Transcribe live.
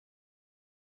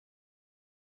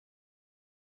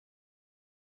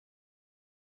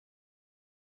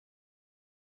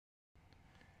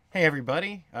Hey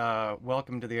everybody,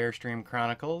 welcome to the Airstream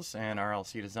Chronicles and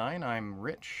RLC Design. I'm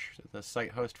Rich, the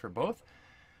site host for both.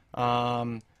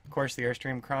 Of course, the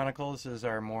Airstream Chronicles is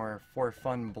our more for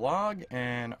fun blog,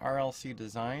 and RLC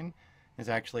Design is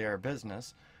actually our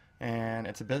business. And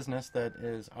it's a business that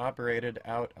is operated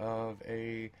out of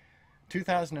a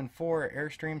 2004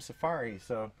 Airstream Safari.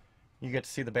 So you get to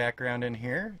see the background in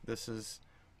here. This is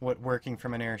what working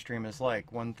from an Airstream is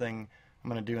like. One thing I'm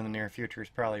going to do in the near future is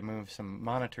probably move some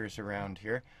monitors around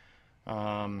here.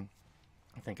 I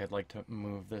think I'd like to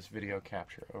move this video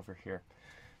capture over here.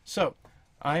 So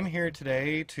I'm here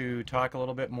today to talk a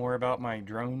little bit more about my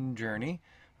drone journey.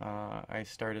 I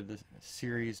started this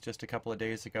series just a couple of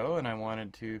days ago, and I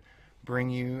wanted to bring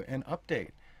you an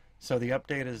update. So the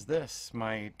update is this: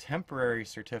 my temporary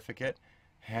certificate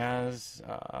has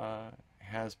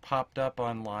popped up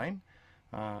online.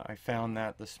 I found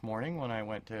that this morning when I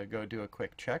went to go do a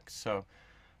quick check. So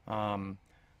I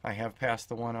have passed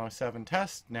the 107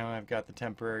 test. Now I've got the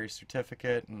temporary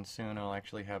certificate, and soon I'll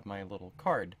actually have my little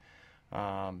card.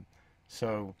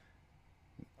 So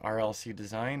RLC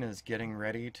Design is getting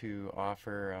ready to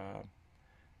offer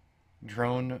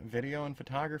drone video and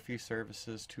photography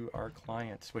services to our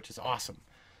clients, which is awesome.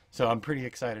 So I'm pretty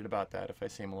excited about that if I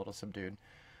seem a little subdued.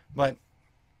 But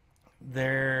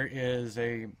there is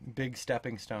a big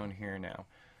stepping stone here now.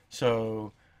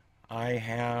 So I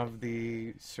have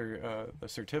the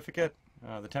certificate,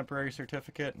 the temporary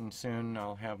certificate, and soon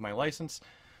I'll have my license.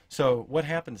 So what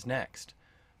happens next?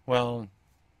 Well,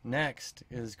 next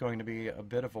is going to be a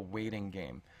bit of a waiting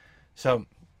game. So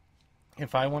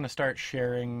if I want to start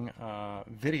sharing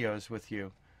videos with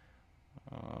you,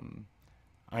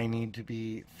 I need to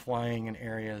be flying in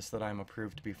areas that I'm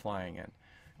approved to be flying in.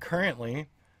 Currently,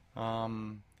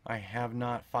 I have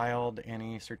not filed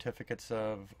any certificates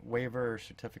of waiver or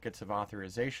certificates of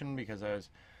authorization because I was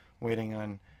waiting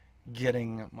on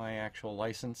getting my actual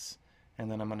license, and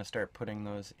then I'm going to start putting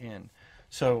those in.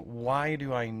 So why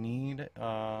do I need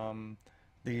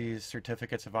these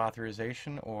certificates of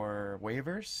authorization or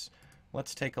waivers?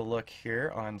 Let's take a look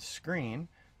here on screen.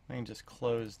 Let me just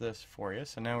close this for you.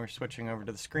 So now we're switching over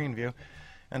to the screen view,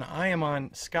 and I am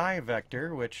on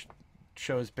SkyVector, which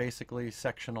shows basically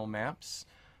sectional maps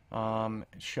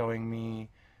showing me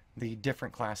the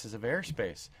different classes of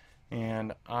airspace.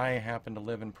 And I happen to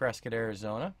live in Prescott,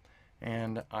 Arizona,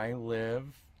 and I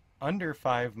live under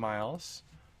 5 miles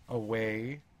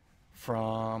away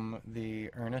from the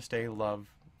Ernest A. Love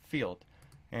Field.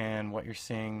 And what you're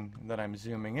seeing that I'm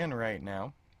zooming in right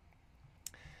now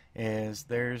is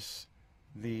there's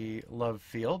the Love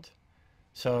Field.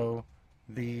 So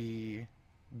the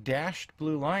dashed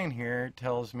blue line here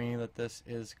tells me that this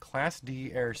is Class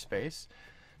D airspace.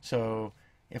 So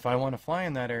if I want to fly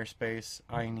in that airspace,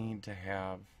 I need to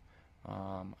have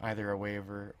either a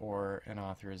waiver or an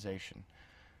authorization,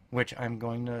 which I'm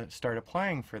going to start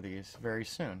applying for these very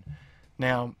soon.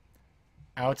 Now,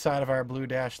 outside of our blue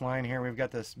dashed line here, we've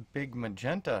got this big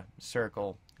magenta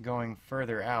circle going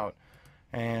further out,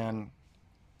 and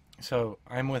so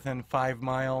I'm within 5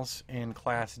 miles in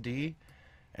Class D.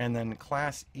 And then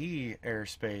Class E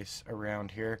airspace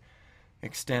around here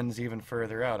extends even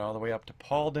further out, all the way up to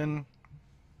Paulden,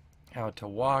 out to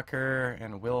Walker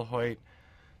and Wilhoit.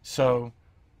 So,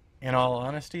 in all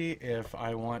honesty, if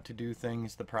I want to do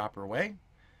things the proper way,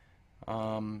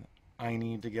 I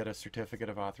need to get a certificate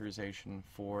of authorization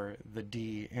for the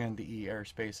D and the E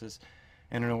airspaces.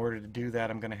 And in order to do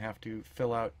that, I'm going to have to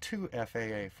fill out 2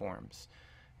 FAA forms.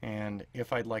 And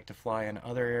if I'd like to fly in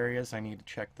other areas, I need to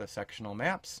check the sectional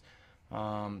maps,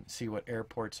 see what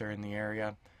airports are in the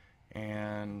area,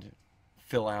 and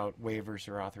fill out waivers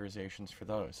or authorizations for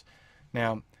those.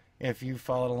 Now, if you've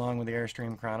followed along with the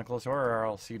Airstream Chronicles or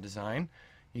RLC Design,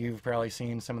 you've probably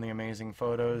seen some of the amazing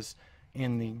photos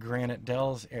in the Granite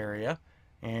Dells area.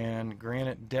 And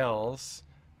Granite Dells,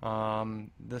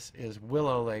 this is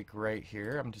Willow Lake right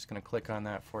here. I'm just going to click on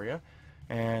that for you.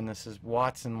 And this is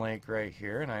Watson Lake right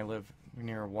here, and I live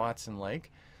near Watson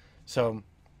Lake. So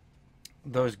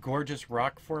those gorgeous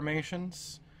rock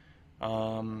formations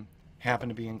happen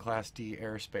to be in Class D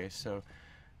airspace, so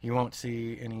you won't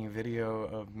see any video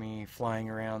of me flying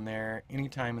around there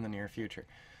anytime in the near future.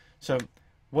 So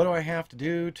what do I have to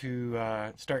do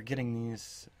to start getting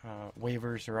these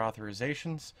waivers or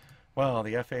authorizations? Well,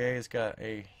 the FAA has got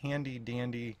a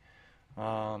handy-dandy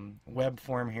web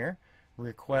form here.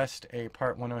 Request a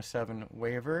Part 107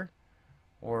 waiver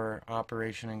or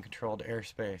operation in controlled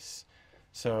airspace.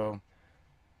 So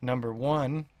number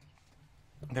one,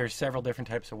 there's several different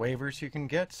types of waivers you can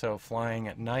get. So flying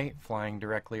at night, flying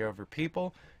directly over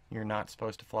people. You're not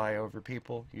supposed to fly over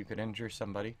people. You could injure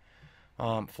somebody.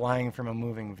 flying from a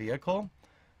moving vehicle,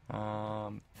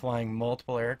 flying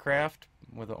multiple aircraft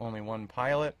with only one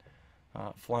pilot,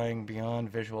 flying beyond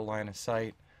visual line of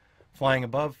sight, flying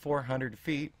above 400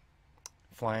 feet,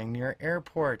 flying near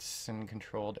airports and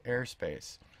controlled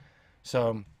airspace.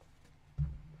 So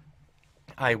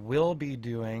I will be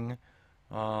doing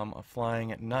a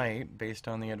flying at night based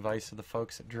on the advice of the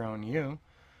folks at Drone U.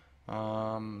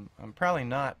 I'm probably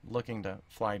not looking to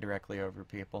fly directly over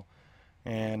people.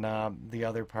 And the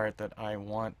other part that I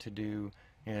want to do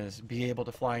is be able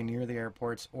to fly near the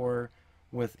airports or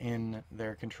within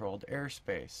their controlled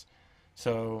airspace.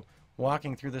 So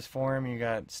walking through this form, you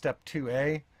got step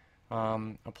 2A,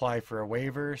 apply for a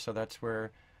waiver. So that's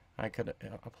where I could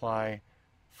apply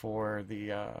for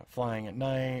the flying at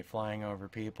night, flying over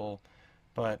people.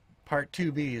 But part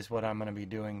 2B is what I'm going to be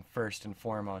doing first and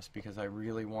foremost, because I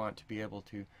really want to be able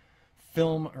to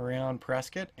film around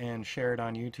Prescott and share it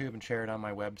on YouTube and share it on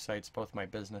my websites, both my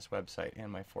business website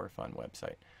and my For Fun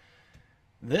website.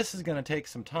 This is going to take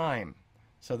some time,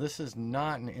 so this is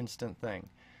not an instant thing.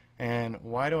 And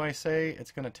why do I say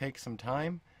it's going to take some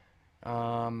time?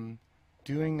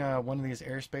 Doing one of these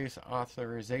airspace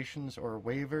authorizations or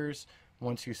waivers,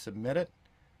 once you submit it,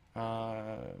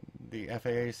 the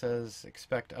FAA says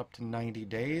expect up to 90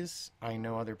 days. I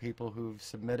know other people who've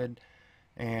submitted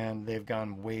and they've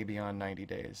gone way beyond 90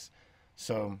 days.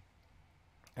 So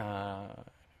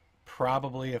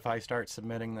probably if I start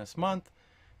submitting this month,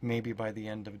 maybe by the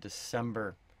end of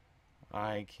December,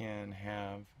 I can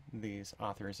have these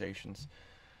authorizations.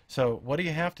 So what do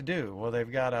you have to do? Well,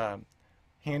 they've got a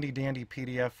handy dandy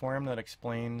PDF form that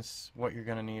explains what you're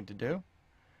going to need to do,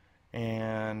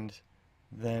 and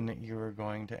then you're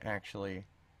going to actually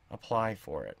apply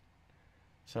for it.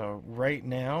 So right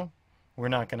now, we're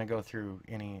not going to go through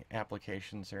any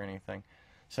applications or anything.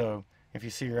 So if you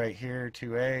see right here,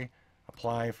 2A,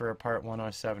 apply for a Part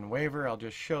 107 waiver. I'll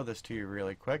just show this to you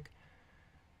really quick.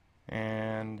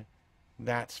 And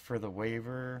that's for the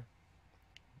waiver.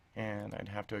 And I'd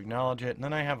have to acknowledge it. And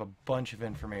then I have a bunch of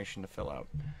information to fill out.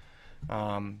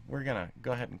 We're going to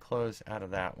go ahead and close out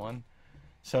of that one.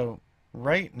 So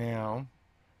right now,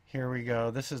 here we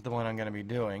go. This is the one I'm going to be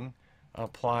doing.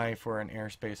 Apply for an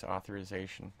airspace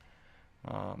authorization.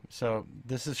 So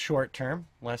this is short term,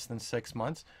 less than 6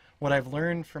 months. What I've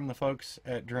learned from the folks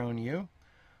at Drone U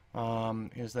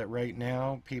is that right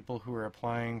now people who are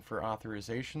applying for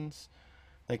authorizations,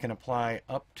 they can apply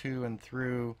up to and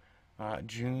through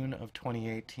June of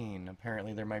 2018.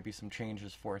 Apparently there might be some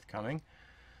changes forthcoming.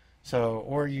 So,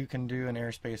 or you can do an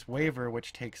airspace waiver,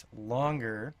 which takes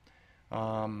longer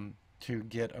to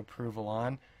get approval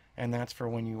on, and that's for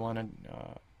when you want to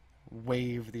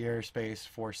waive the airspace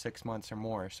for 6 months or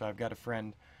more. So I've got a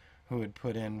friend who would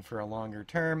put in for a longer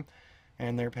term,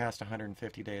 and they're past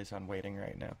 150 days on waiting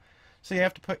right now. So you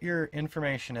have to put your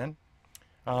information in,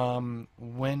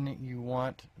 when you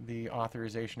want the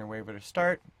authorization or waiver to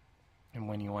start, and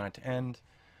when you want it to end,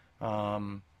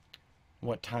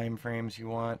 what time frames you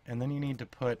want, and then you need to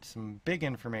put some big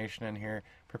information in here: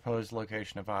 proposed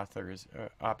location of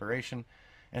operation,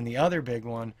 and the other big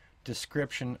one,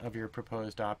 description of your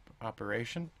proposed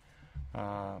operation,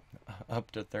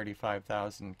 up to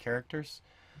 35,000 characters.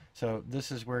 So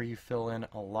this is where you fill in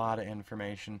a lot of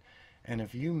information, and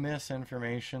if you miss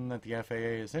information that the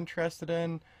FAA is interested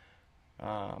in,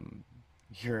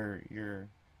 your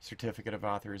certificate of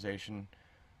authorization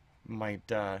might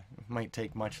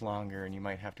take much longer, and you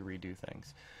might have to redo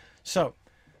things. So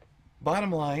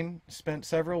bottom line, spent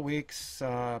several weeks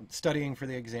studying for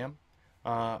the exam.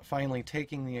 Finally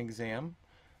taking the exam.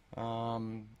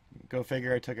 Go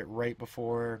figure, I took it right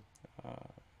before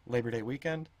Labor Day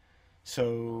weekend,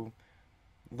 so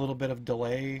a little bit of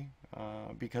delay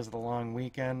because of the long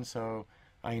weekend. So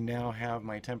I now have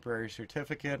my temporary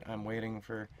certificate. I'm waiting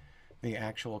for the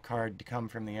actual card to come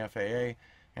from the FAA,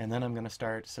 and then I'm going to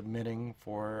start submitting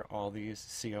for all these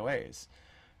COAs.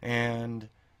 And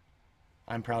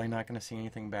I'm probably not going to see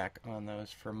anything back on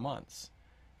those for months.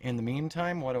 In the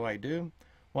meantime, what do?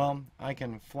 Well, I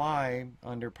can fly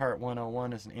under Part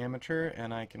 101 as an amateur,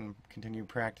 and I can continue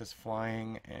practice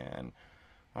flying and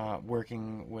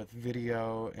working with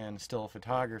video and still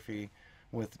photography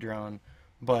with drone.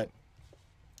 But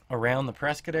around the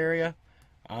Prescott area,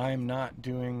 I'm not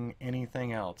doing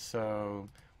anything else. So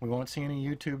we won't see any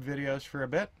YouTube videos for a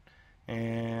bit,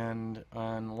 and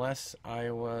unless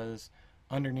I was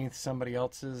underneath somebody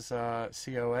else's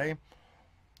COA,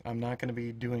 I'm not going to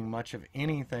be doing much of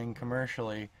anything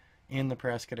commercially in the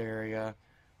Prescott area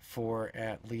for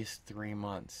at least 3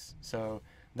 months. So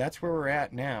that's where we're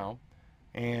at now,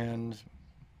 and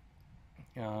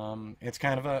it's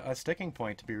kind of a sticking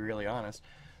point, to be really honest.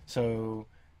 So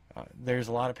there's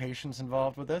a lot of patience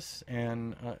involved with this,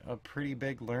 and a pretty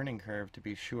big learning curve, to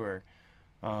be sure.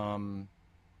 Um,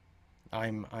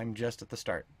 I'm just at the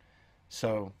start,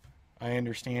 so I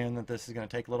understand that this is going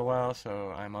to take a little while.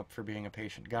 So I'm up for being a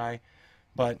patient guy,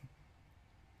 but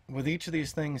with each of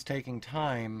these things taking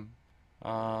time,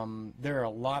 there are a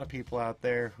lot of people out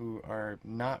there who are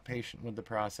not patient with the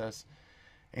process,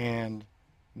 and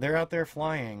they're out there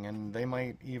flying, and they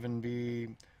might even be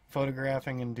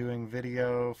photographing and doing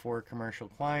video for commercial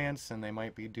clients, and they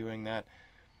might be doing that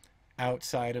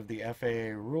outside of the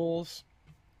FAA rules,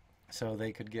 so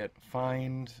they could get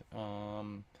fined.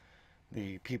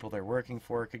 The people they're working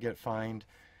for could get fined.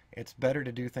 It's better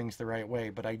to do things the right way,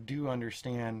 but I do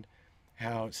understand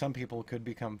how some people could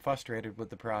become frustrated with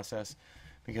the process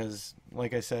because,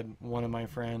 like I said, one of my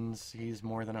friends, he's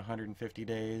more than 150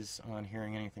 days on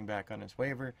hearing anything back on his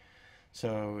waiver.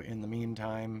 So in the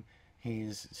meantime,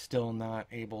 he's still not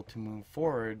able to move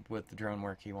forward with the drone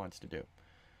work he wants to do.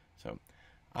 So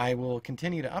I will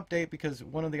continue to update, because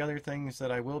one of the other things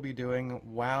that I will be doing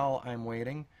while I'm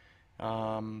waiting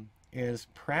is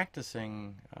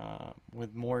practicing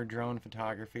with more drone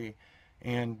photography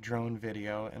and drone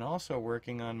video, and also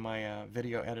working on my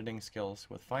video editing skills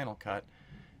with Final Cut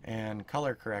and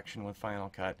color correction with Final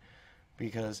Cut,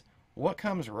 because what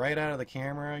comes right out of the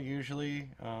camera usually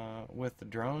with the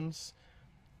drones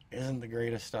isn't the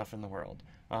greatest stuff in the world.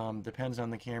 Depends on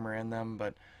the camera in them,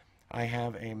 but I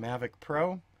have a Mavic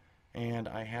Pro, and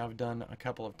I have done a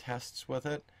couple of tests with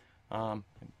it. Done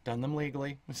them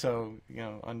legally, so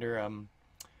under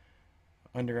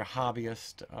a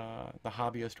hobbyist, the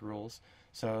hobbyist rules.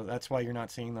 So that's why you're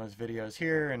not seeing those videos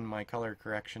here and my color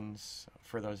corrections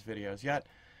for those videos yet,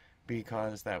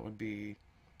 because that would be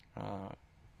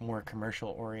more commercial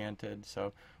oriented.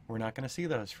 So we're not going to see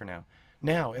those for now.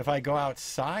 Now, if I go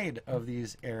outside of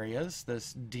these areas,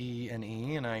 this D and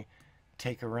E, and I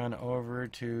take a run over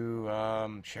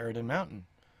to Sheridan Mountain,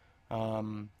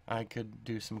 I could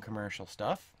do some commercial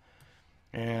stuff.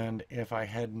 And if I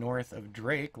head north of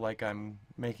Drake, like I'm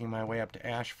making my way up to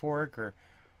Ash Fork or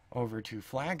over to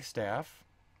Flagstaff,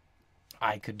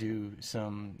 I could do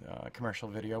some commercial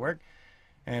video work.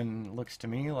 And looks to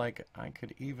me like I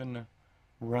could even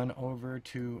run over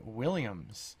to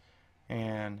Williams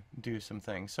and do some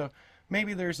things. So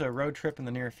maybe there's a road trip in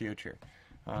the near future,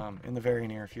 in the very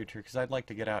near future, because I'd like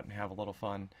to get out and have a little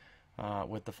fun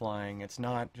with the flying. It's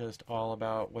not just all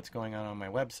about what's going on my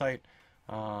website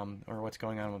or what's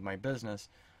going on with my business.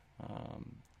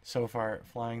 So far,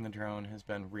 flying the drone has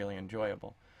been really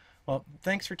enjoyable. Well,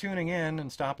 thanks for tuning in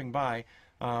and stopping by.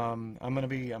 I'm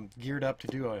geared up to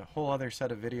do a whole other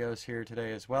set of videos here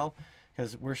today as well,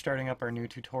 because we're starting up our new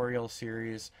tutorial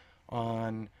series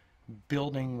on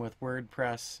building with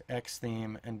WordPress,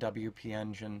 Xtheme, and WP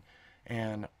Engine,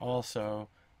 and also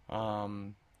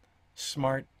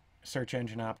smart search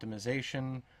engine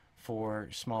optimization for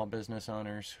small business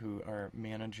owners who are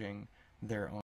managing their own